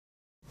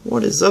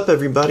What is up,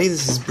 everybody?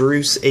 This is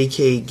Bruce,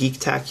 aka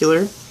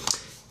Geektacular,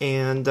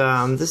 and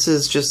this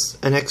is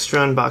just an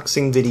extra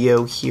unboxing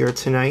video here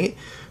tonight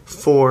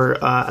for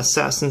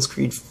Assassin's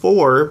Creed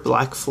 4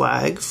 Black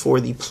Flag for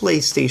the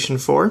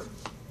PlayStation 4.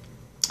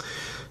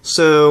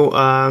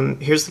 So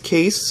here's the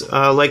case.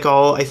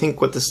 I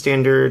think what the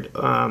standard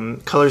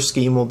color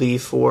scheme will be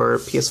for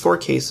PS4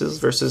 cases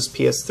versus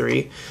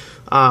PS3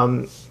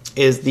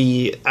 is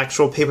the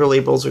actual paper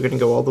labels are going to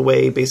go all the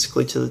way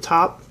basically to the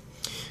top.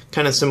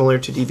 Kind of similar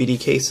to DVD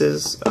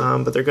cases,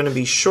 but they're going to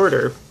be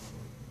shorter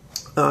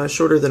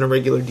than a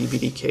regular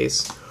DVD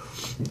case,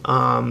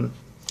 and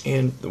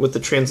with the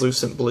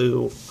translucent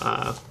blue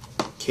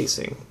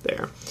casing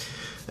there,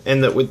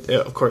 and that with,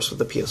 of course, with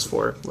the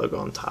PS4 logo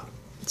on top.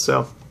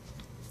 So,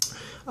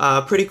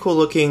 pretty cool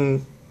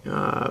looking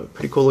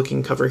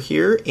cover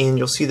here, and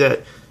you'll see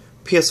that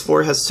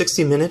PS4 has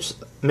 60 minutes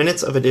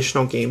of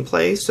additional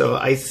gameplay. So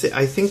I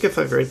think if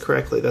I've read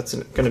correctly, that's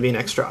going to be an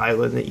extra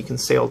island that you can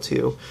sail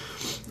to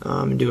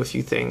and do a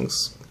few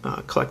things,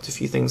 collect a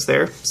few things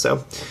there.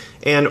 So,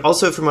 and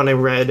also from what I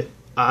read,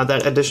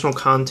 that additional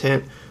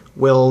content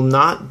will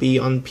not be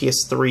on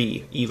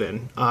PS3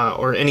 even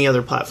or any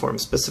other platform,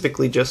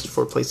 specifically just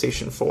for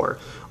PlayStation 4.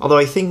 Although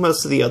I think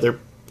most of the other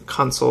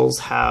consoles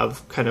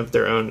have kind of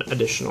their own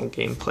additional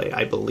gameplay,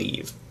 I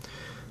believe.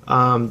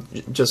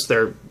 Just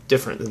they're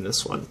different than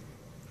this one.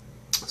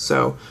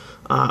 So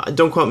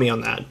don't quote me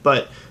on that,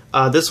 but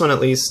this one, at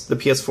least, the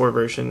PS4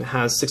 version,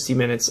 has 60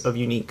 minutes of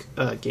unique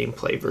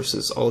gameplay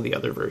versus all the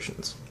other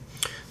versions.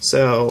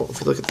 So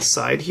if we look at the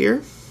side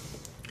here,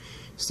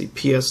 it's the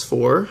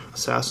PS4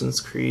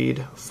 Assassin's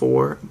Creed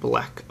 4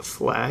 Black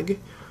Flag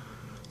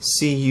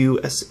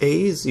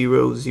CUSA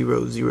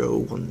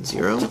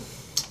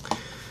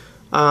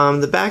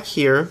 00010. The back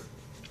here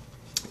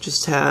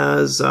just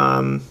has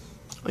all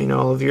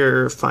of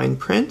your fine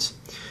print,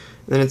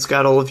 and then it's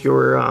got all of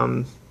your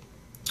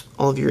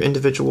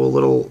individual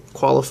little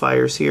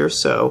qualifiers here.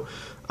 So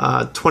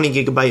 20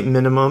 gigabyte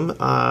minimum.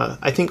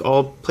 I think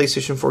all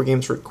PlayStation 4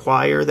 games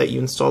require that you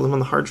install them on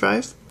the hard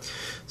drive.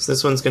 So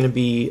this one's going to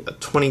be a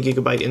 20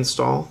 gigabyte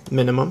install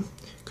minimum.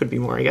 Could be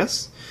more, I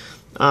guess.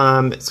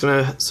 It's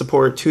going to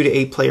support 2 to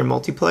 8 player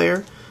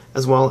multiplayer,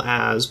 as well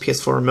as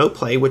PS4 remote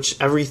play,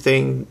 which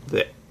everything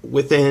that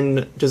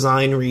within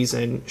design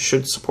reason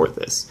should support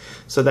this.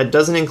 So that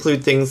doesn't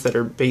include things that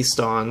are based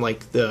on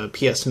like the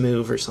PS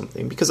Move or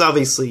something, because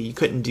obviously you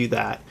couldn't do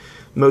that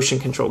motion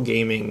control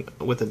gaming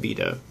with a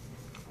Vita.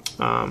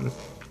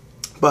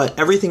 But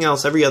everything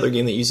else, every other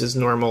game that uses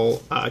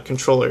normal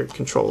controller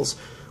controls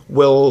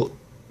will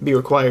be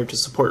required to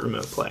support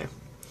remote play.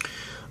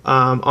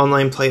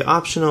 Online play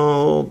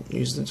optional,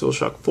 use the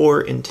DualShock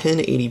 4 in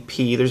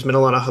 1080p. There's been a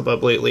lot of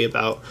hubbub lately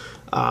about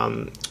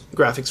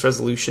graphics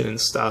resolution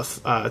and stuff.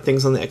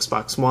 Things on the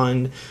Xbox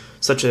One,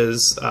 such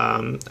as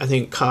I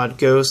think COD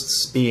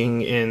Ghosts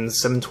being in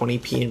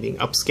 720p and being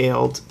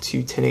upscaled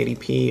to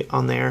 1080p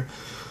on there.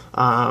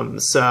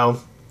 So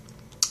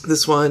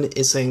this one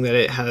is saying that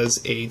it has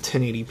a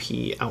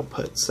 1080p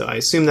output. So I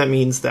assume that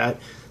means that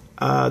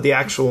the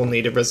actual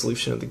native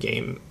resolution of the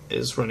game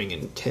is running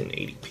in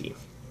 1080p.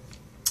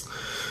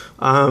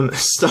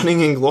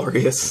 Stunning and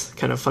glorious,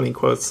 kind of funny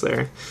quotes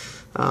there.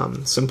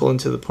 Simple and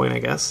to the point, I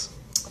guess.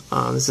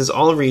 This is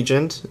all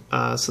regioned,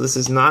 so this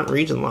is not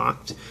region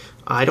locked.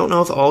 I don't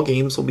know if all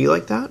games will be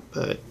like that,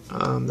 but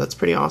that's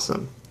pretty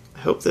awesome. I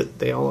hope that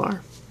they all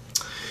are,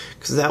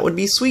 because that would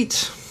be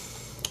sweet.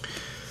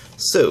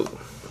 So,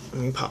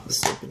 let me pop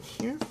this open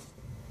here.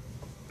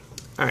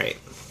 Alright,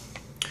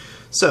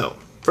 so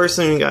first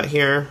thing we got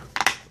here,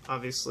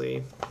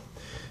 obviously,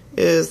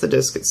 is the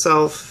disc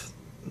itself.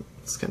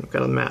 It's kind of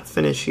got a matte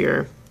finish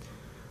here.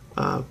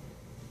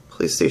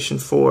 PlayStation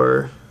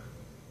 4,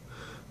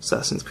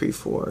 Assassin's Creed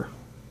 4,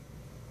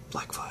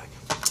 Black Flag.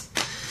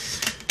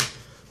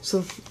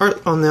 So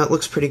art on that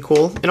looks pretty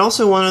cool. And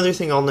also one other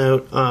thing I'll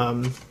note,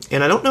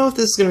 and I don't know if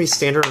this is going to be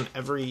standard on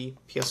every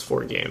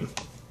PS4 game,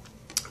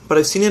 but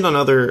I've seen it on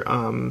other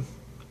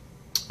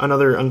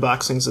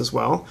unboxings as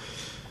well,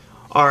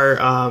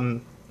 I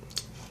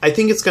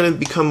think it's going to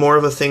become more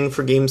of a thing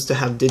for games to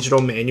have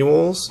digital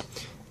manuals,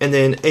 and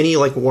then any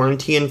like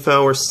warranty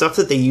info or stuff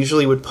that they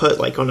usually would put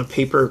like on a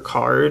paper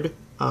card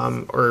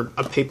or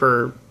a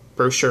paper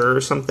brochure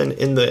or something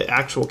in the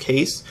actual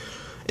case.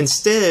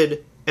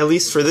 Instead, at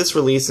least for this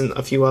release and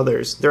a few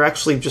others, they're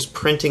actually just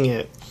printing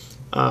it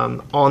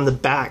on the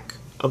back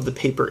of the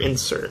paper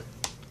insert.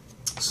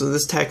 So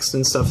this text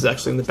and stuff is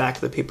actually in the back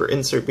of the paper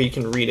insert, but you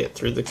can read it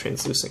through the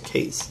translucent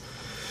case.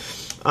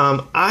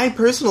 I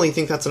personally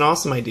think that's an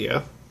awesome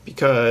idea,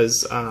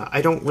 because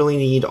I don't really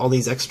need all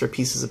these extra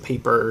pieces of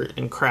paper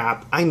and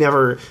crap.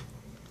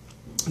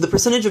 The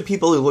percentage of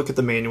people who look at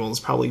the manual is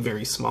probably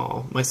very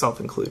small, myself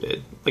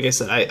included. Like I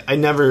said, I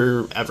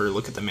never ever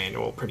look at the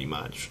manual pretty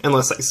much,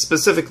 unless I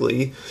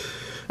specifically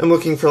am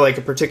looking for like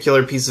a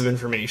particular piece of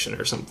information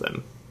or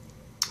something,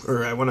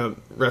 or I want to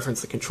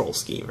reference the control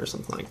scheme or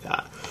something like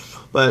that.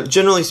 But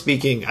generally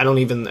speaking, I don't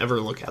even ever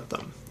look at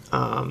them.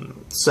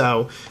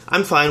 So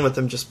I'm fine with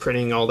them just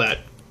printing all that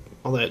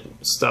all that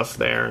stuff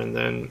there, and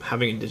then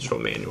having a digital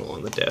manual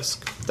on the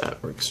disc.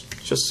 That works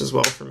just as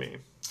well for me.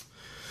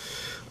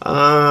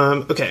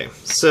 Okay,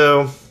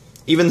 so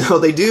even though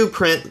they do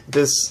print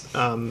this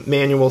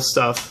manual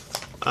stuff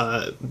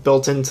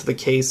built into the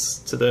case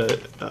to the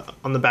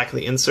on the back of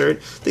the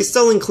insert, they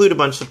still include a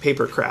bunch of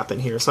paper crap in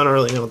here, so I don't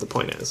really know what the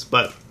point is,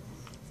 but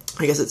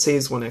I guess it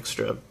saves one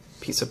extra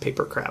piece of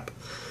paper crap.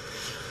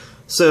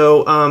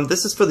 So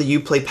this is for the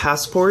Uplay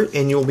Passport,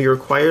 and you'll be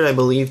required, I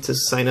believe, to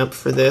sign up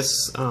for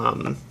this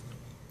oh,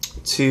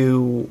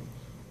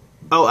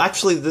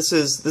 actually, this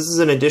is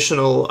an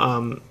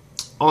additional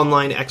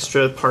online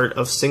extra part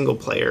of single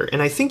player,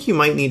 and I think you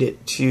might need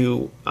it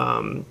to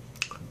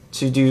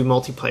do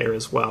multiplayer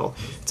as well.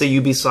 It's a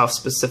Ubisoft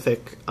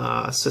specific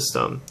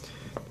system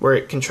where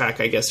it can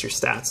track, I guess, your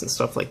stats and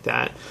stuff like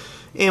that.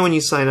 And when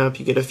you sign up,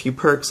 you get a few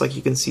perks, like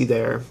you can see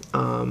there.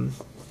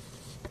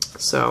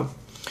 So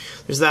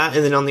there's that,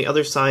 and then on the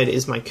other side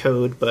is my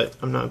code, but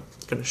I'm not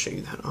going to show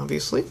you that,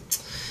 obviously.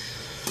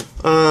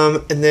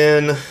 And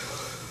then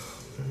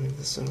move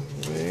this out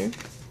of the way.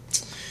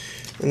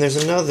 And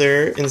there's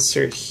another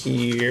insert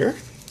here,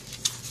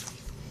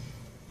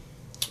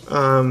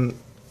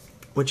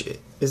 which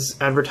is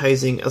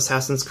advertising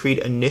Assassin's Creed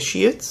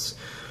Initiates.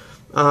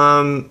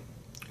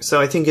 So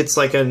I think it's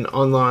like an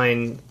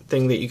online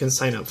thing that you can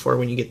sign up for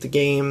when you get the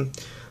game,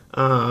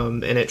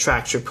 and it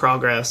tracks your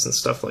progress and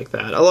stuff like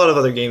that. A lot of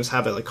other games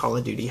have it, like Call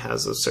of Duty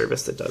has a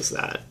service that does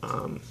that.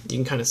 You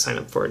can kind of sign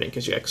up for it, and it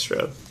gives you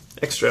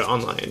extra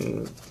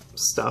online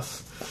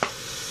stuff.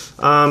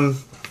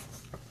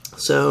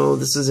 So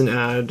this is an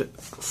ad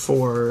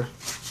for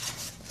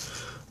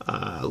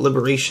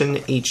Liberation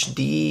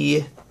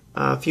HD,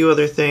 a few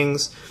other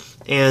things,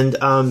 and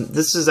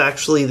this is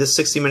actually the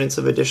 60 minutes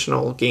of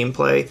additional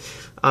gameplay.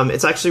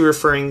 It's actually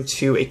referring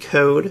to a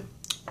code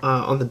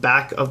on the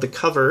back of the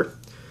cover.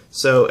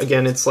 So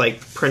again, it's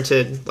like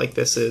printed like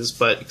this is,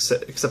 but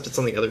except it's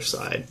on the other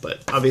side.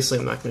 But obviously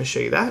I'm not going to show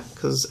you that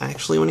because I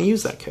actually want to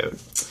use that code.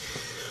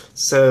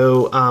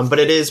 So, but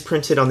it is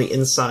printed on the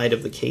inside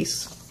of the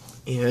case.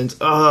 And,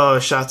 oh,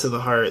 shot to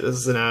the heart, this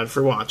is an ad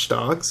for Watch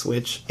Dogs,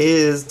 which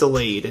is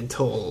delayed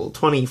until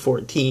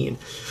 2014.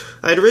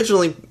 I had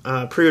originally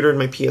pre-ordered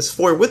my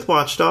PS4 with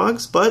Watch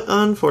Dogs, but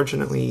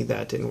unfortunately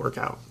that didn't work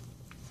out.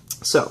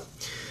 So,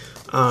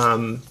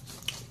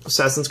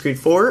 Assassin's Creed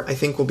 4 I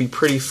think will be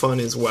pretty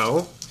fun as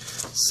well,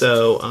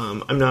 so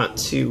I'm not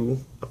too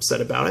upset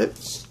about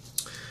it.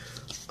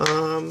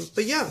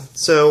 But yeah,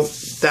 so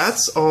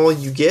that's all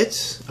you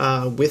get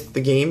with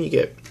the game. You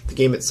get the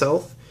game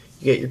itself.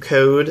 You get your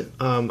code.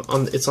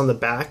 It's on the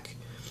back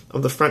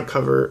of the front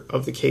cover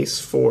of the case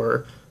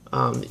for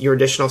your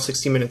additional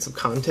 60 minutes of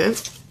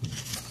content.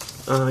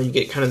 You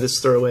get kind of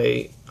this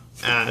throwaway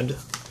ad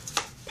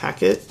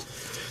packet,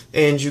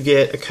 and you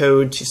get a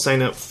code to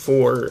sign up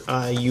for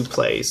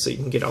Uplay, so you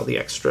can get all the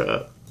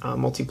extra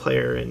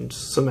multiplayer and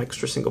some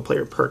extra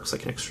single-player perks,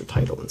 like an extra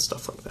title and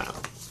stuff like that.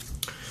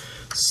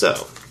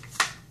 So,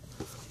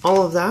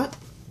 all of that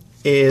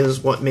is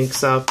what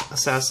makes up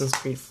Assassin's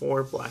Creed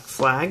 4 Black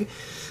Flag.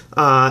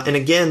 And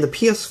again, the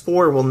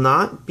PS4 will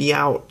not be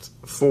out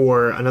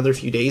for another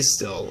few days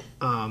still.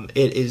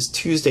 It is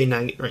Tuesday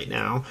night right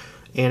now,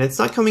 and it's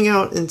not coming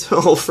out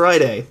until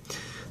Friday.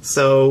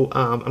 So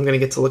I'm going to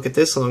get to look at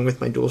this along with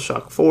my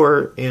DualShock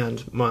 4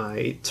 and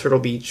my Turtle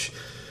Beach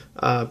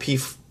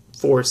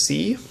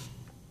P4C.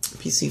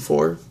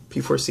 PC4?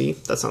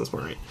 P4C? That sounds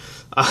more right.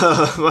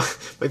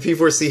 My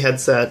P4C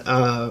headset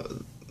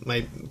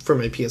for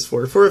my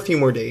PS4 for a few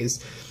more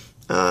days.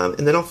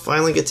 And then I'll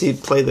finally get to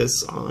play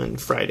this on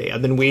Friday.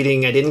 I've been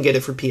waiting. I didn't get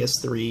it for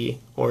PS3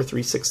 or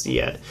 360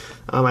 yet.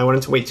 I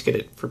wanted to wait to get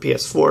it for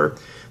PS4.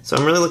 So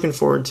I'm really looking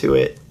forward to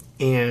it,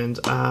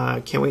 and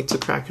can't wait to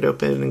crack it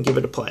open and give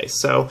it a play.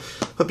 So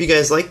hope you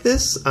guys like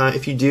this.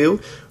 If you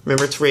do,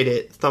 remember to rate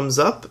it thumbs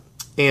up,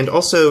 and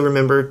also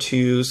remember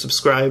to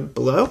subscribe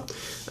below.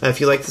 If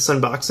you like this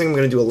unboxing, I'm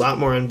going to do a lot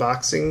more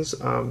unboxings.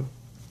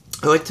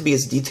 I like to be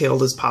as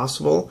detailed as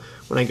possible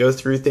when I go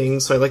through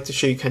things, so I like to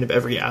show you kind of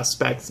every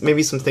aspect,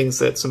 maybe some things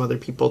that some other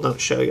people don't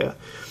show you.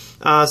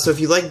 So if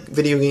you like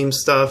video game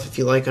stuff, if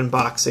you like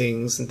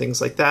unboxings and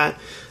things like that,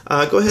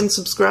 go ahead and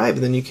subscribe,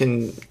 and then you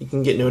can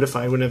get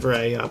notified whenever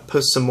I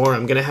post some more.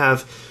 I'm going to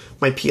have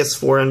my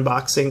PS4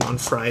 unboxing on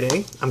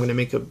Friday. I'm going to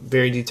make a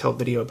very detailed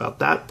video about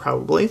that,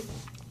 probably,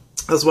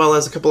 as well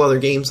as a couple other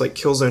games like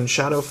Killzone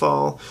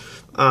Shadowfall,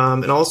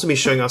 and I'll also be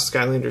showing off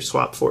Skylander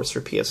Swap Force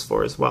for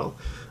PS4 as well.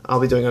 I'll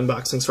be doing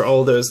unboxings for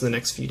all of those in the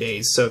next few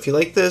days. So if you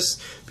like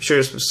this, be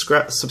sure to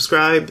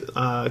subscribe,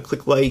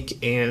 click like,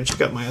 and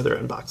check out my other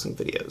unboxing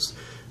videos.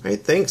 All right,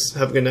 thanks.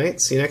 Have a good night.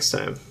 See you next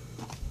time.